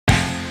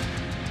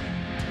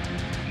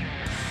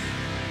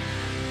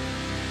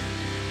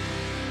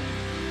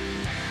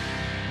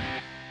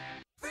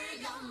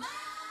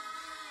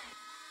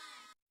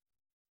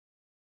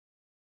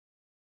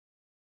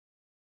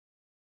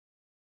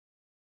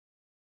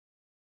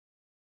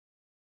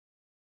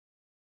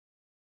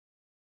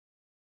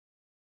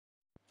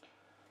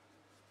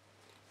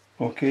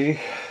Okay,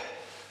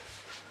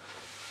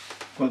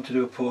 I'm going to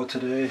do a pour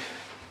today.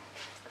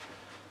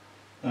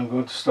 I'm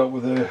going to start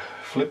with a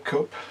flip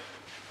cup.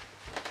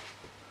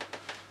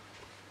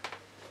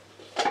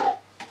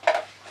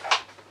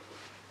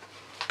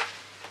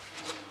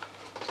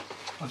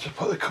 I'll just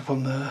put the cup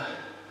on there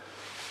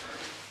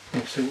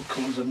and see what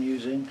colours I'm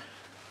using.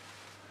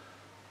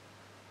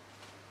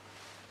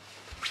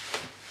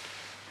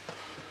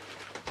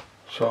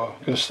 So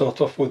I'm going to start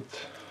off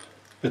with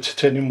the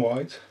titanium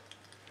white.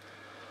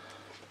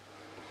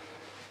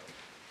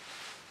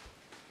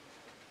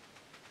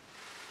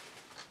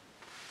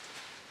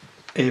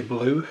 A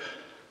blue,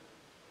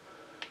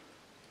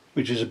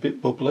 which is a bit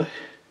bubbly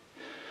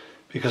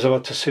because I've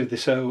had to sieve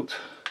this out.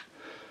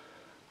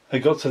 I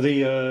got to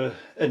the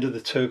end of the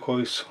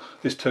turquoise,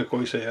 this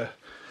turquoise here,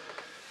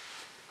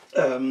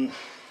 and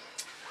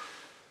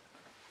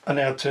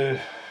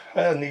I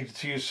needed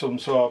to use some,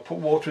 so I put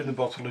water in the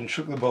bottle and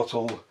shook the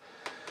bottle,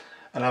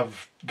 and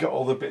I've got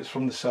all the bits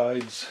from the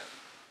sides.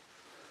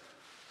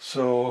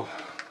 So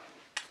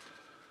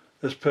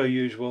as per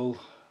usual,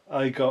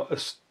 I got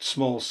a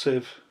small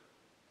sieve.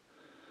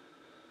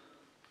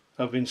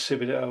 I've been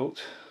sieving it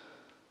out,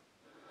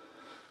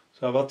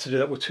 so I've had to do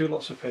that with 2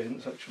 lots of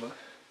paints actually.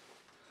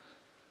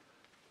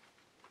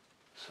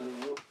 So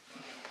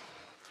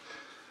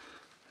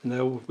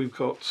now we've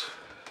got,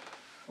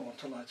 I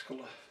want a light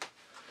colour,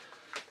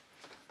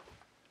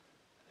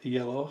 a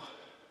yellow,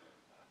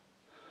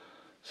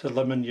 so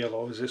lemon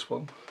yellow is this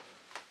one.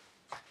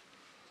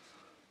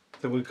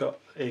 Then we've got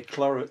a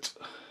claret,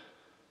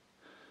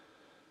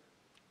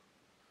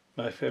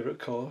 my favourite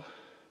colour.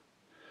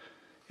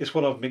 It's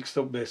one I've mixed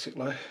up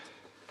basically.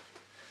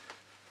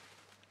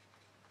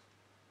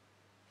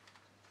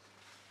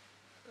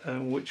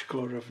 And which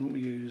colour haven't we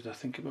used? I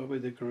think it might be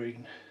the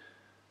green.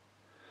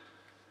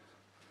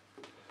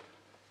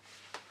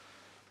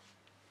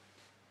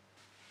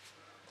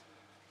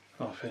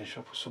 I'll finish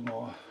up with some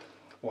more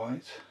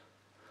white.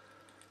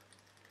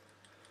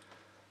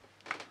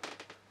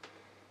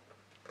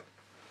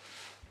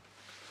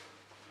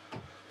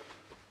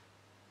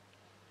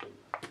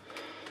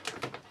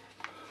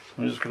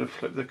 I'm just going to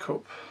flip the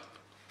cup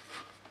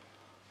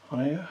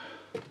on here.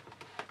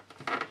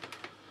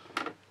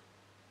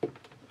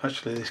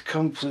 Actually, this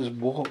canvas is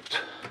warped.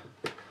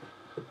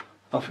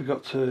 I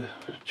forgot to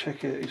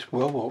check it. It's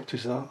well warped,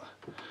 is that?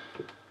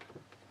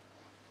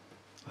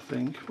 I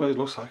think. Well, it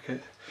looks like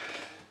it.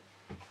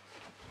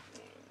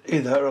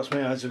 Either or else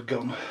my eyes have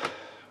gone,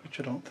 which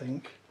I don't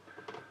think.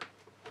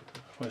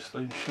 We're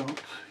still in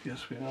shot.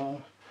 Yes, we are.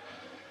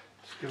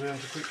 Let's give it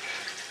a quick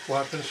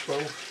wipe and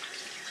swirl.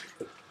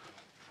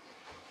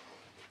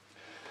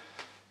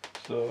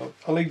 So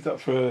I'll leave that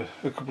for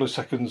a couple of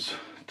seconds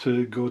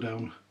to go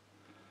down.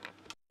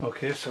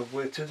 Okay, so I've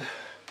waited.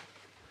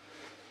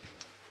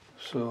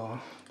 So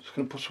I'm just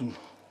going to put some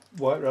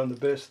white around the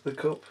base of the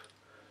cup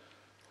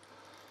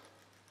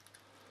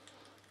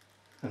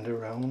and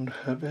around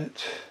a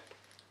bit.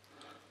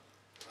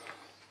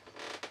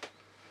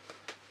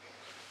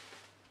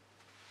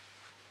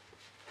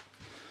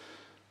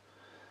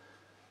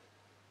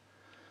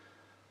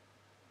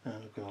 And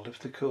I'm going to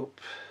lift the cup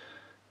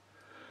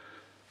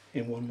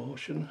in one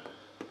motion.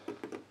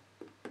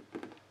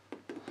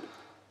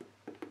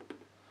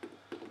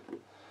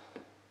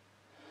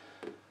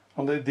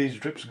 I'll let these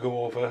drips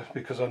go over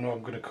because I know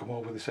I'm going to come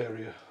over this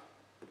area.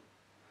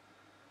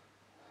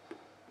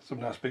 Some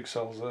nice big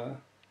cells there.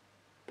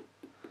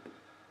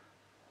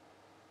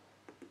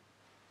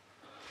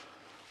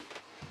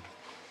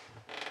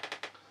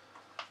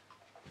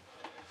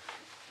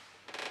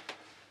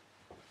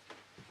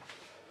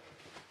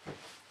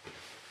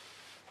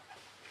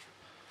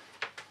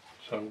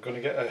 So I'm going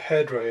to get a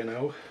hairdryer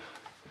now.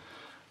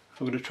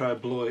 I'm going to try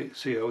blow it,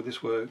 see how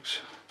this works.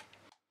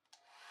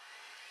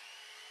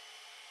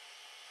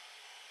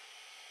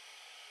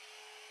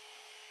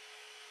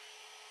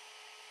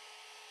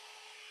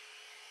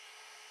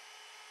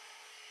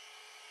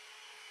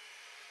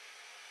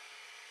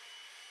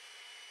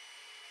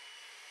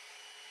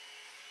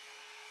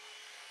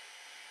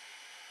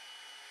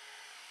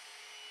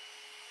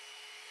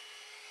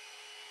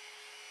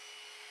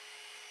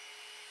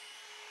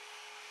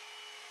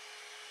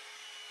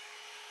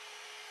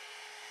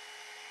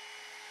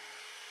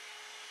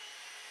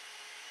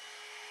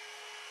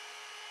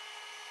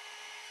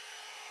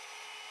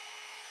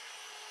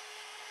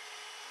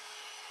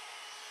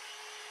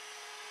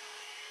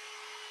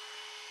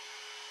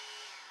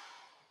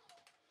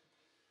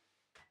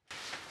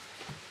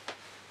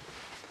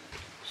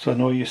 So I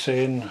know you're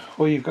saying,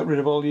 oh, you've got rid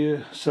of all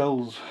your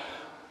cells.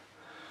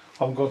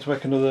 I'm going to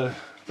make another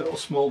little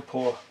small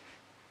pour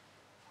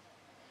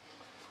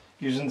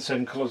using the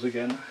same colours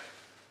again.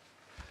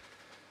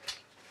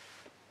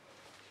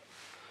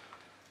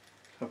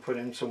 I'll put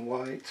in some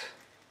white,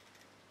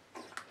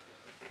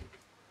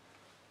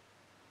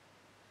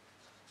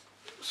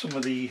 some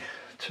of the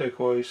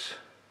turquoise,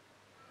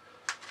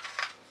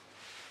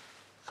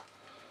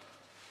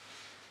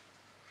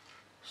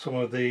 some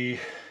of the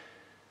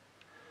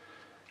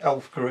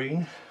elf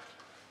green,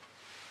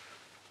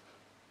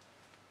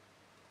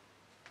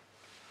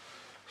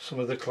 some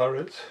of the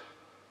claret,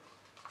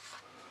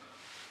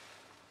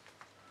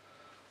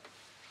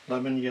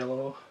 lemon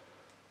yellow,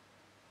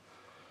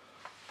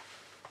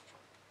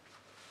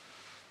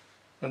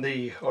 and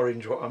the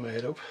orange what I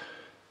made up.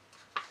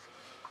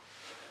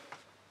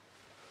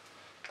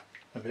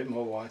 A bit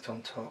more white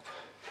on top.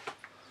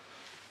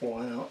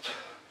 Why not?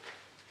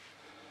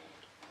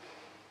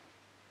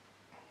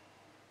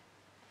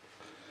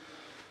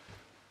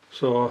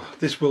 So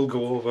this will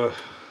go over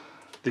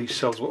these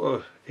cells what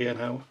are here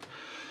now,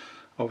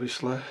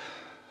 obviously.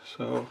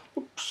 So,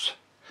 oops.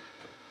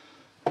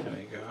 There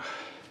we go.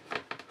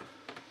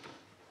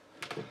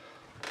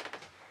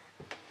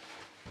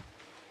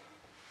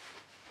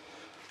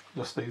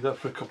 Just leave that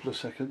for a couple of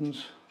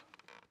seconds.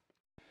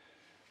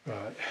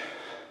 Right.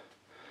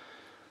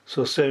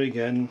 So same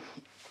again.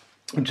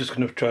 I'm just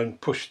going to try and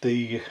push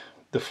the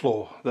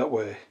floor that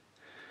way,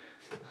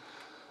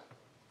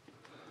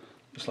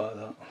 just like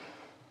that.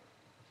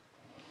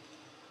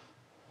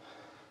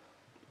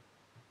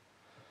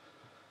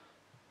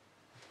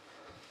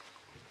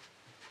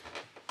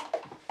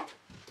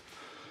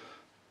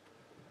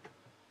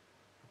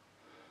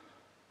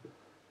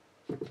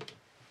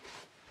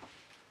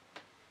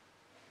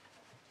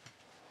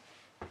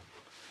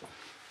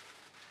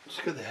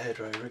 Let's get the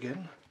hairdryer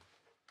again.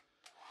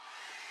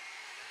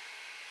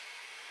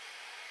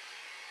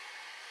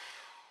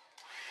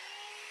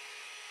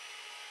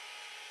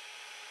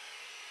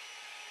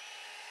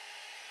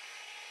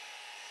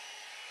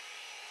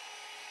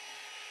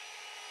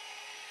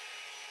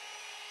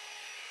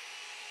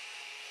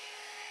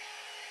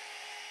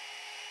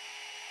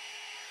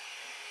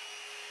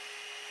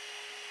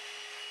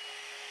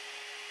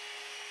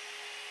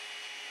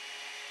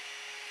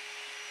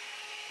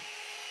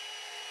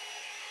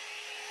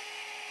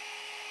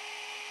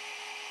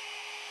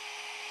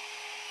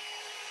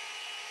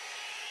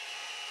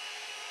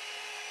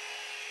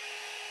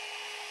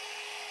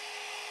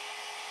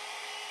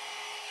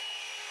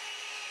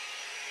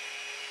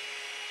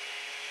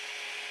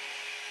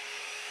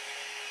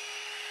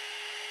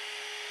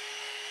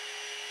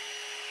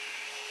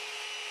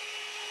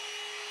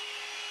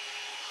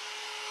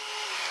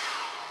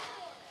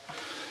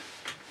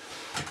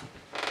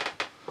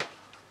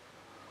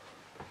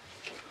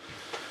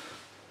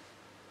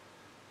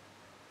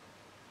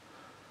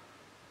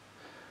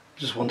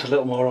 Just want a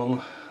little more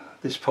on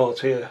this part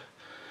here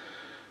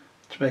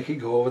to make it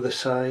go over the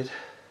side.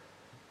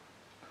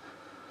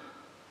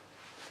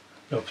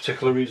 No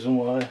particular reason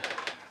why.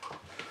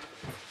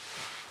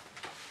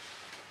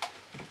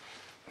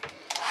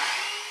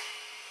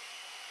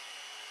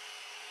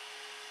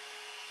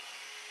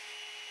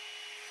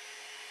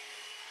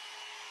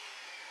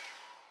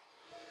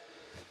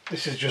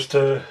 This is just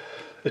a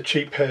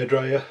cheap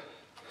hairdryer.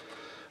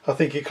 I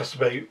think it cost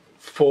about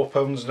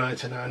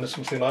 £4.99 or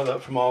something like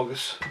that from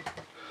August.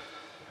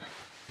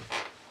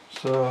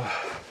 So,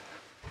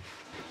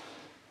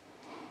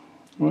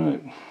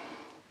 right.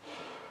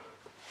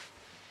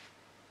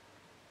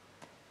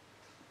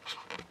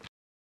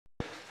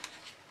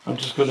 I'm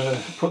just going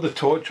to put the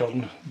torch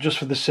on just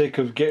for the sake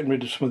of getting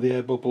rid of some of the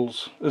air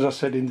bubbles. As I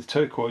said, in the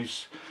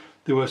turquoise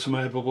there were some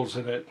air bubbles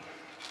in it.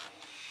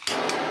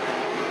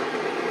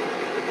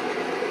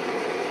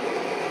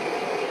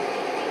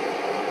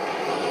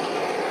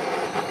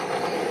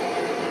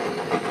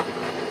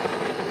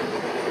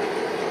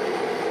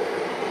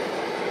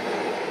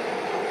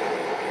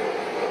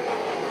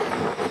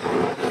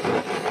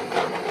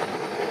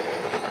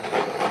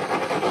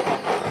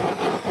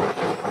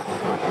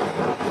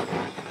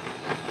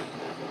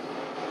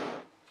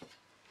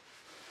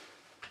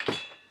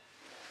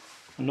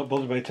 I'm not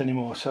bothered about any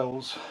more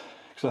cells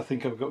because I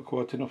think I've got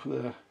quite enough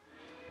there.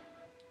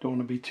 Don't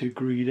want to be too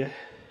greedy.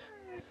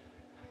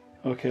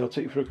 Okay, I'll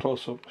take you for a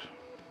close-up.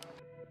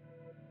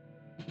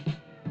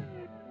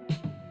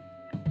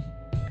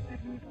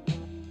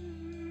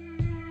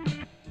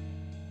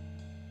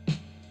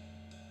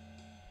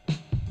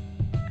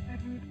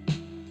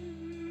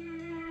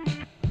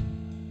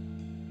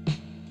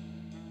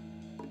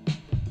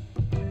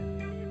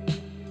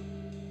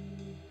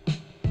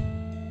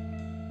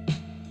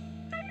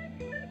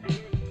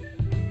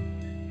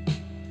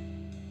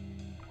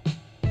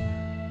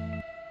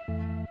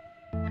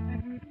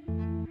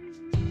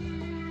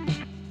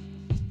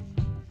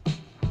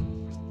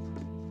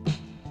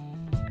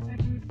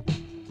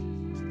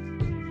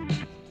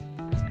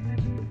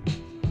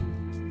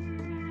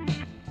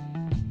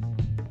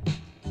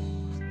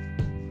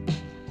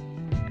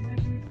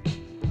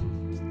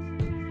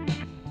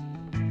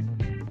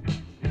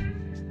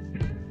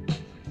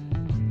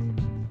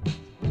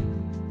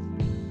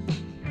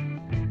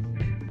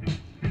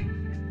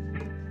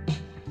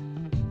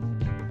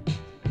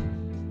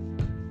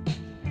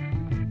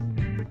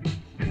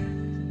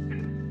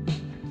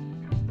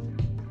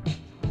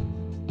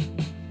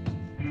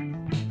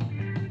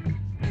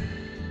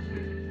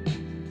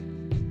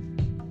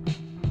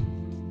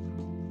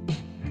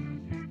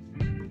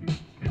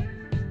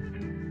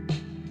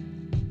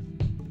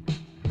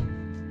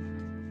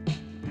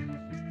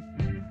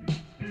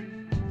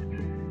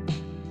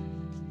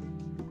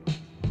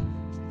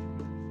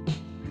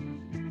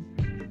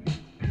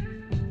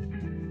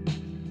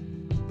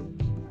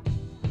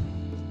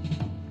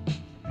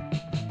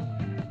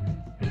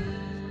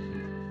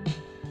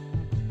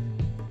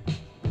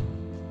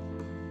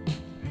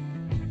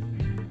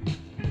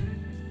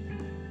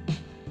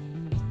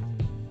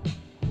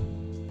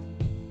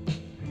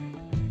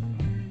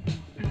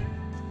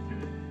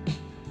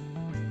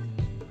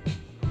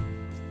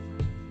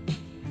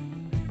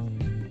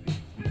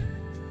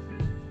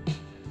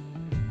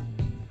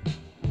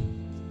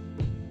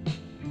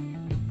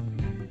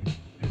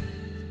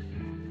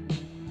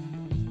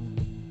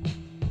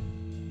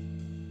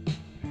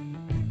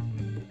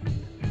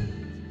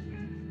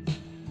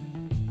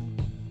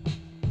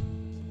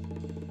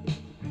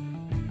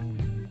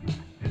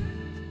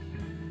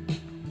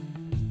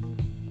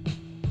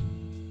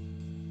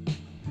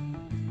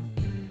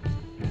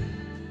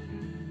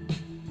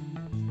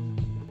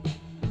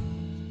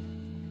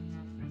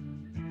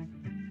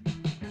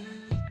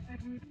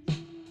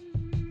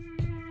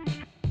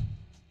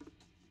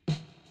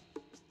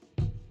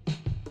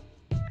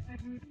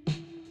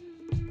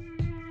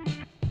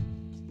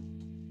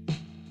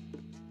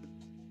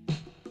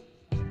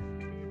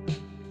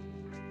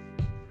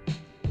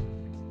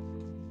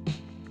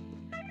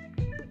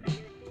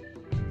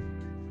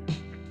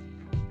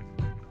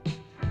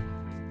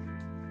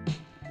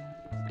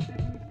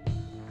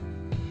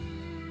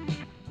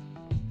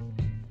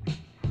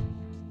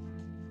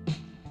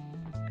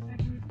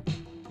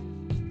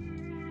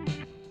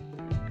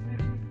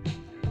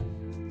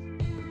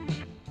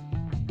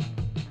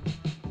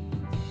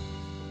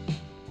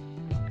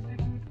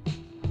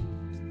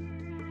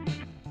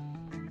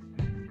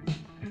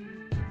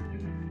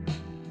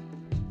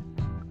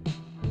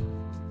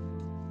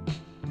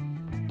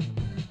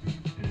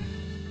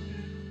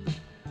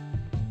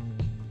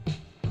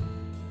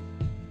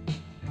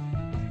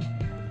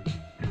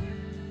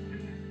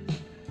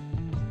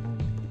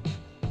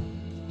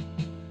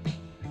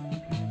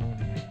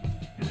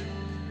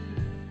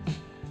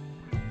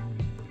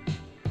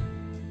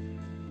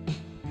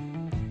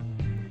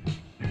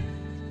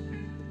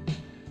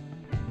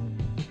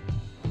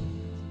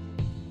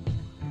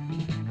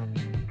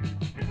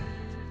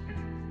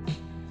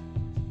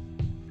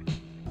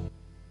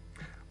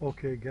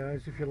 Okay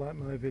guys, if you like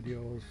my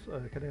videos,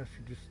 can I ask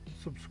you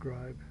just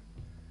subscribe?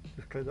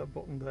 Just click that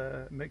button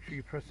there, make sure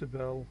you press the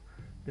bell,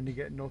 then you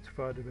get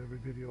notified of every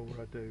video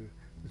where I do.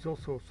 There's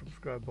also a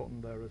subscribe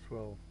button there as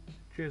well.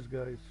 Cheers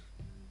guys.